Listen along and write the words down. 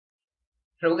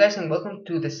Hello guys, and welcome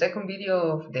to the second video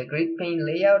of the GridPane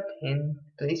layout. In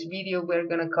today's video we're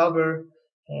gonna cover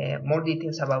more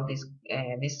details about this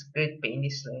GridPane,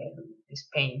 this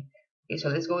pane. Okay, so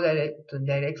let's go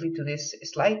directly to this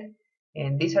slide,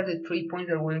 and these are the 3 points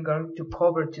that we're going to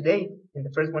cover today. And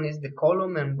the first one is the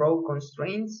column and row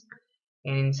constraints,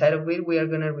 and inside of it we are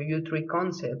gonna review 3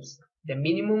 concepts: the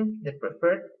minimum, the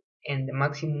preferred, and the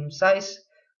maximum size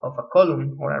of a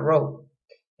column or a row.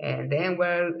 And then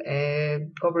we're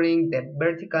covering the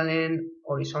vertical and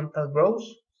horizontal rows.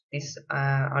 These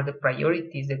are the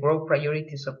priorities, the row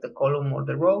priorities of the column or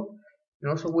the row. And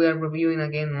also we are reviewing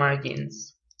again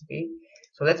margins. Okay,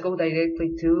 so let's go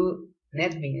directly to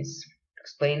NetBeans.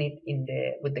 Explain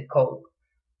it with the code.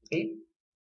 Okay,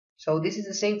 so this is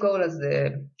the same code as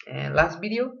the last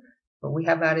video, but we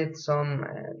have added some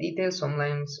details, some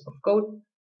lines of code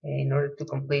in order to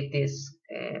complete this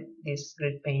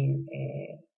GridPane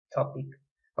topic.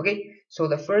 Okay, so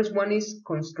the first one is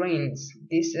constraints.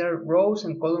 These are rows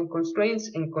and column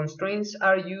constraints, and constraints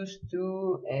are used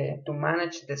to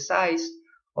manage the size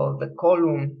of the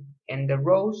column and the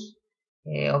rows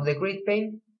of the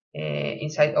GridPane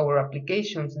inside our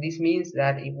applications. This means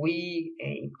that if we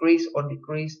increase or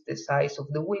decrease the size of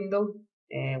the window,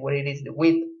 whether it is the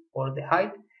width or the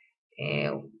height,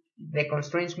 the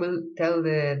constraints will tell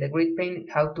the GridPane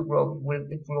how to grow. Will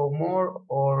it grow more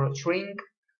or shrink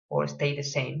or stay the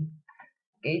same?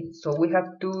 Okay, so we have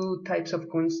 2 types of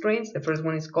constraints. The first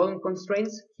one is column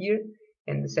constraints here,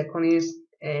 and the second is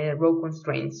row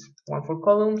constraints. One for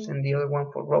columns and the other one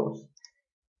for rows.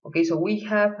 Okay, so we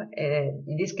have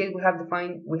in this case we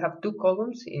have 2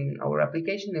 columns in our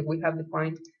application, and we have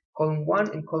defined column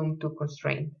 1 and column 2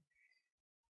 constraint.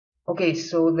 Okay,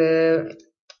 so the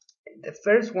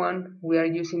first one, we are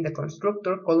using the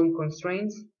constructor column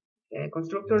constraints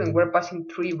constructor, and we're passing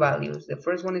 3 values. The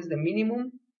first one is the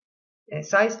minimum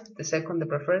size, the second the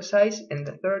preferred size, and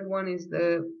the third one is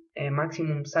the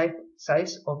maximum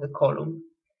size of the column.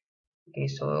 Okay,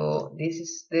 so this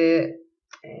is the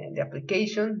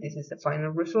application. This is the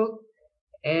final result,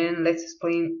 and let's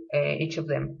explain each of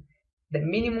them. The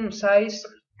minimum size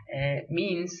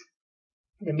means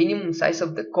the minimum size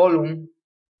of the column.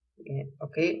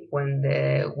 Okay, when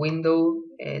the window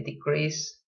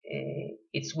decrease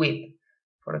its width.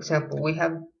 For example, we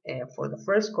have for the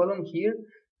first column here,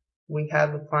 we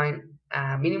have defined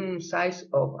a minimum size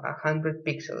of 100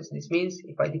 pixels. This means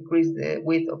if I decrease the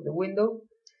width of the window,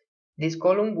 this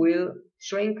column will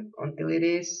shrink until it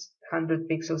is 100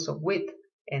 pixels of width,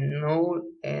 and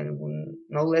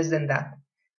no less than that.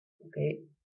 Okay,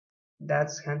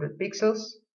 that's 100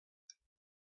 pixels.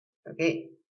 Okay,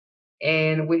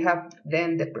 and we have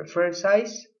then the preferred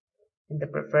size, and the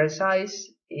preferred size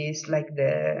is like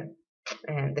the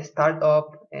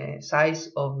startup size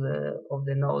of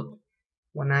the node.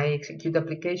 When I execute the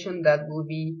application, that will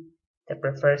be the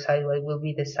preferred size. It will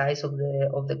be the size of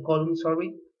the column,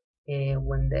 sorry,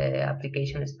 when the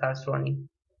application starts running.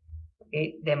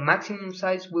 Okay, the maximum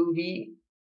size will be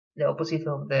the opposite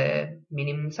of the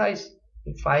minimum size.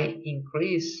 If I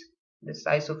increase the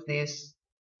size of this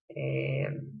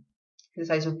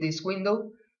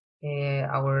window,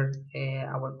 our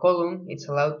column is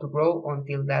allowed to grow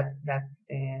until that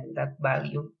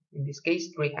value, in this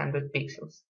case 300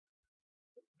 pixels.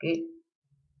 Okay,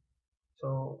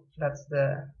 so that's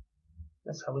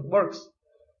how it works.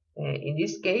 In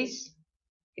this case,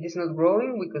 it is not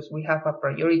growing because we have a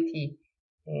priority.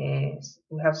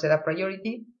 We have set a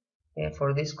priority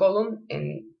for this column,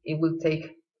 and it will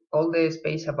take all the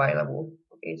space available.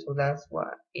 Okay, so that's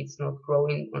why it's not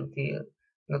growing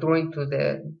to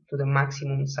the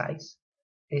maximum size,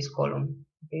 this column.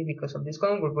 Okay, because of this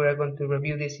column, we are going to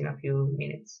review this in a few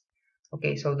minutes.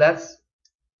 Okay, so that's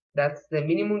the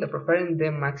minimum, the preferred, and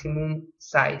the maximum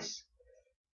size.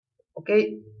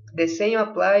 Okay, the same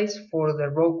applies for the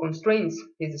row constraints.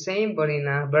 It's the same, but in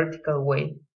a vertical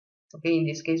way. Okay, in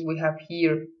this case we have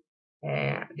here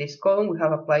this column. We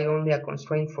have applied only a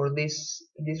constraint for this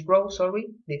row, sorry,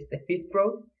 the 5th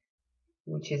row,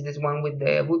 which is this one with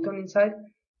the button inside.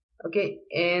 Okay,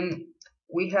 and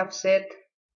we have set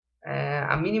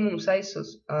a minimum size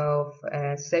of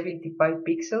 75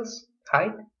 pixels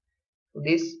height. So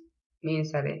this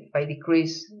means that if I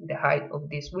decrease the height of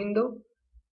this window,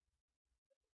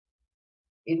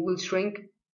 it will shrink.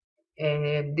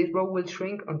 This row will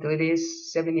shrink until it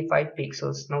is 75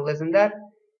 pixels, no less than that,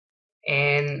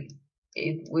 and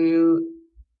it will.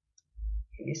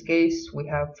 In this case, we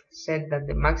have said that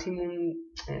the maximum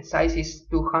size is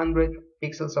 200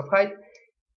 pixels of height,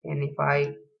 and if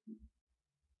I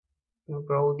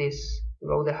grow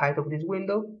the height of this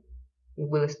window, it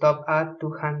will stop at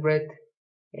 200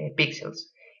 pixels.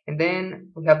 And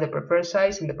then we have the preferred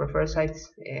size, and the preferred size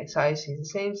is the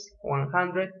same,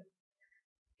 100.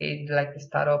 It's like the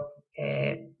startup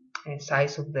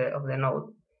size of the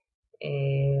node.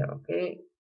 Okay,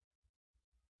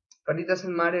 but it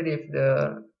doesn't matter if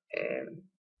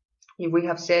we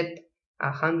have set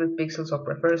 100 pixels of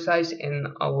preferred size and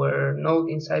our node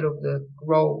inside of the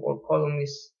row or column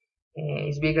is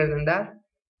bigger than that.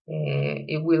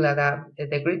 It will adapt. The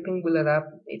GridPane will adapt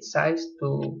its size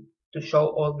to show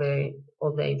all the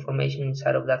information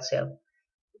inside of that cell.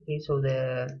 Okay, so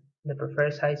the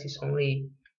preferred size is only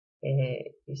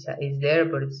is there,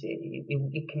 but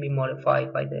it can be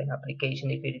modified by the application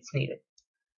if it is needed.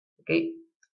 Okay,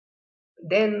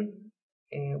 then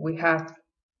we have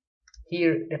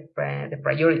here the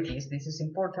priorities. This is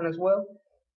important as well.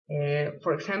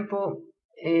 For example,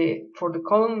 for the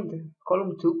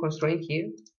column 2 constraint here,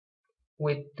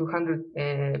 with 200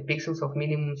 pixels of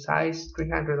minimum size,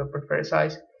 300 of preferred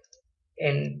size,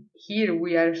 and here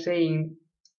we are saying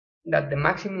that the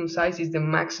maximum size is the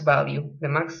max value. The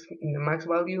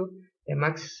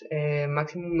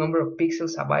maximum number of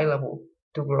pixels available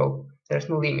to grow. There's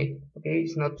no limit. Okay,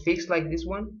 it's not fixed like this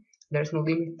one. There's no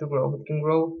limit to grow. It can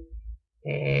grow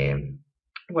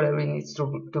whatever it needs to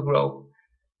grow.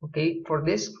 Okay, for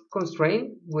this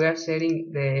constraint, we are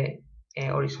setting the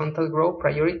horizontal grow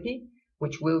priority,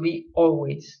 which will be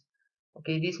always.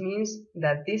 Okay, this means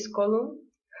that this column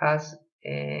has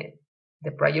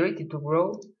the priority to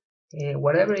grow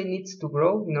whatever it needs to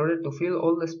grow in order to fill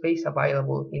all the space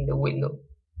available in the window.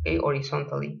 Okay,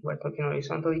 horizontally. We're talking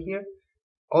horizontally here.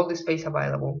 All the space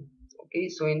available. Okay,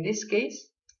 so in this case,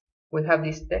 we have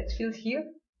this text field here,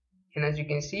 and as you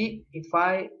can see, if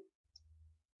I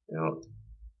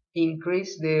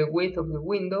increase the width of the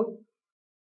window,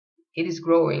 it is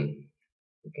growing.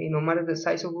 Okay, no matter the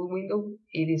size of the window,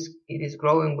 it is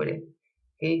growing with it.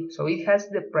 Okay, so it has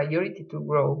the priority to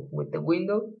grow with the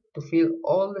window to fill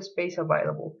all the space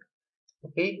available.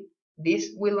 Okay,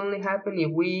 this will only happen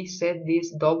if we set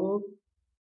this double,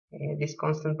 this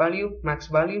constant value, max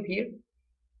value here,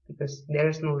 because there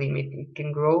is no limit. It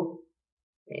can grow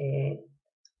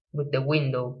with the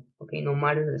window. Okay, no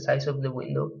matter the size of the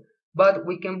window. But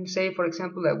we can say, for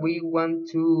example, that we want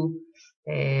to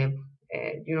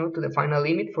to define a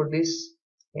limit for this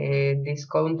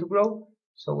column to grow.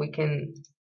 So we can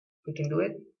do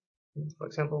it. For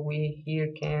example, we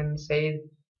here can say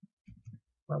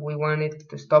that we want it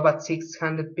to stop at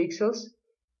 600 pixels.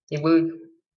 It will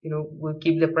will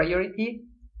keep the priority,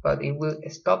 but it will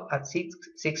stop at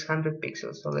 600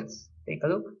 pixels. So let's take a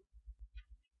look.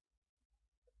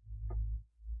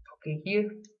 Okay, here.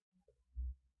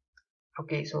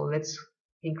 Okay, so let's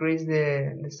increase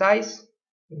the size.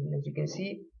 And as you can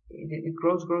see, it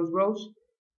grows.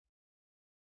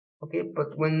 Okay,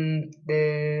 but when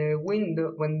the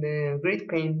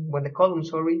column,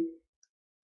 sorry,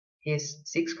 is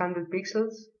 600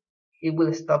 pixels, it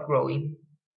will stop growing.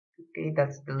 Okay,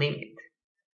 that's the limit.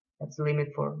 That's the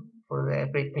limit for the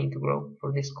GridPane to grow,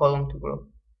 for this column to grow.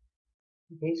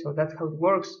 Okay, so that's how it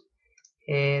works.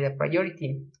 The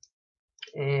priority.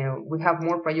 We have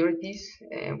more priorities.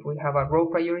 We have a row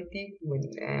priority with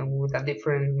a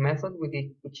different method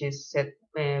which is set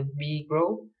b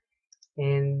grow,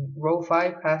 and row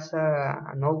 5 has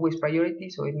an always priority,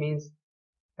 so it means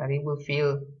that it will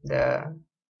fill the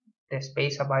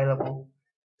space available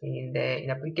in the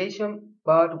application,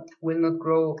 but will not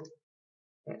grow.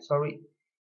 It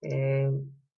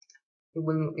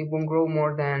won't grow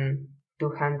more than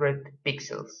 200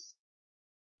 pixels,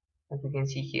 as we can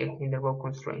see here in the row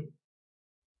constraint.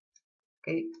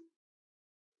 Okay,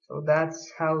 so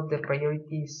that's how the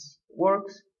priorities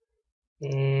works.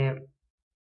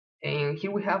 And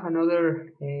here we have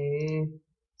another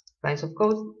lines of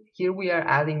code. Here we are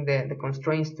adding the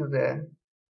constraints to the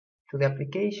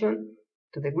application,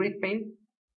 to the GridPane,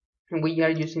 and we are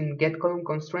using getColumn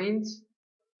constraints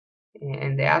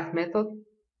and the add method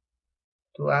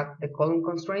to add the column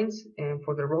constraints, and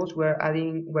for the rows we're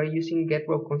using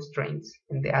getRow constraints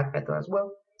and the add method as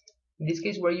well. In this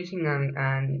case, we're using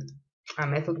a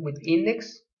method with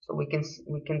index, so we can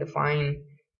define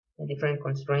different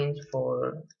constraints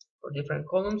for different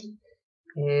columns.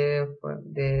 For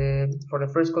the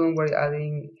first column, we're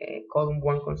adding column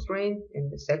 1 constraint, and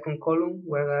the second column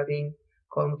we're adding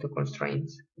column 2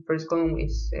 constraints. The first column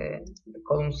is the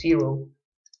column 0,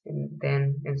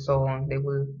 and so on. They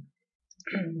will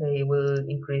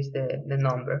increase the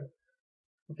number.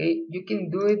 Okay, you can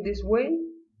do it this way,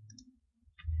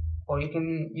 or you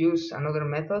can use another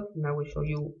method, and I will show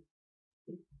you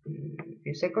in a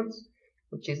few seconds,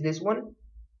 which is this one,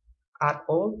 add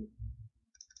all.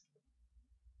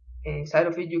 inside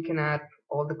of it you can add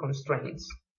all the constraints.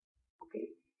 Okay,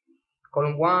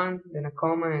 column 1, then a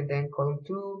comma, and then column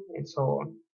 2, and so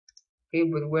on. Okay,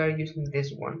 but we're using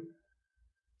this one.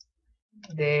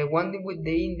 The one with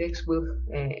the index will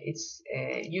it's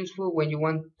useful when you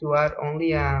want to add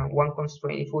only one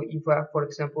constraint. If you have, for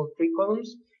example, 3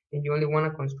 columns and you only want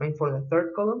a constraint for the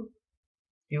third column,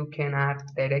 you can add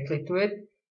directly to it,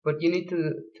 but you need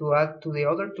to add to the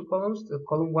other 2 columns, the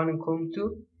column 1 and column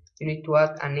 2, you need to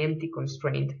add an empty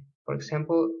constraint. For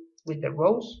example, with the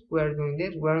rows, we are doing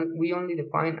this, we only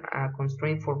define a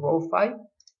constraint for row 5,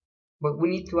 but we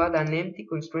need to add an empty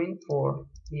constraint for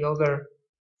the other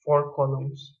 4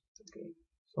 columns. Okay,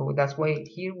 so that's why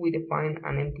here we define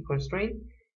an empty constraint.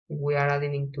 We are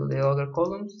adding it to the other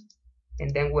columns,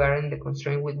 and then we are in the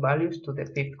constraint with values to the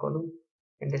 5th column,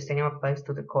 and the same applies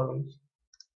to the columns.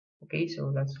 Okay,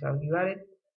 so that's how you add it.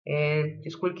 And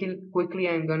just quickly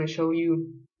I'm gonna show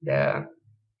you the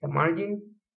margin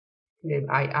that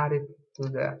I added to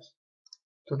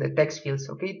the text fields.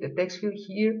 Okay, the text field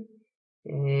here,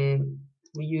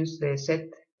 we use the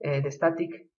static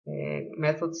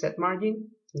method set margin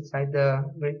inside the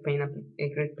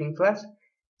GridPane class,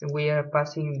 and we are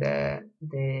passing the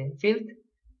field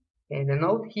and the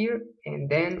node here, and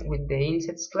then with the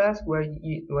insets class we're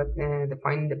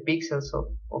defining the pixels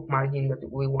of margin that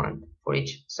we want for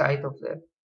each side of the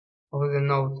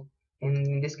node, and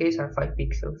in this case are 5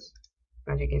 pixels.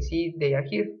 As you can see, they are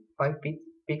here, 5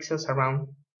 pixels around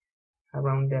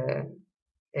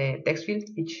the text field,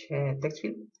 each text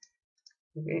field.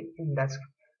 Okay, and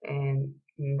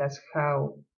that's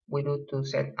how we do to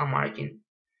set a margin.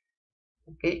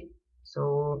 Okay,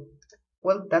 so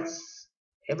well, that's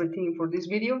everything for this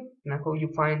video, and I hope you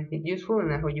find it useful,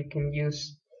 and I hope you can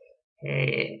use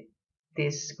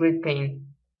this GridPane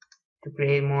to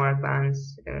create more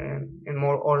advanced and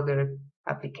more ordered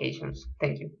applications.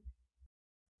 Thank you.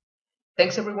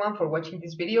 Thanks everyone for watching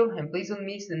this video, and please don't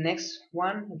miss the next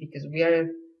one, because we are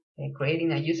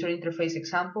creating a user interface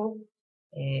example,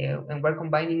 and we're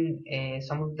combining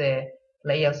some of the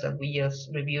layouts that we just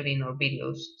reviewed in our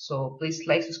videos. So please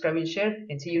like, subscribe, and share,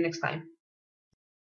 and see you next time.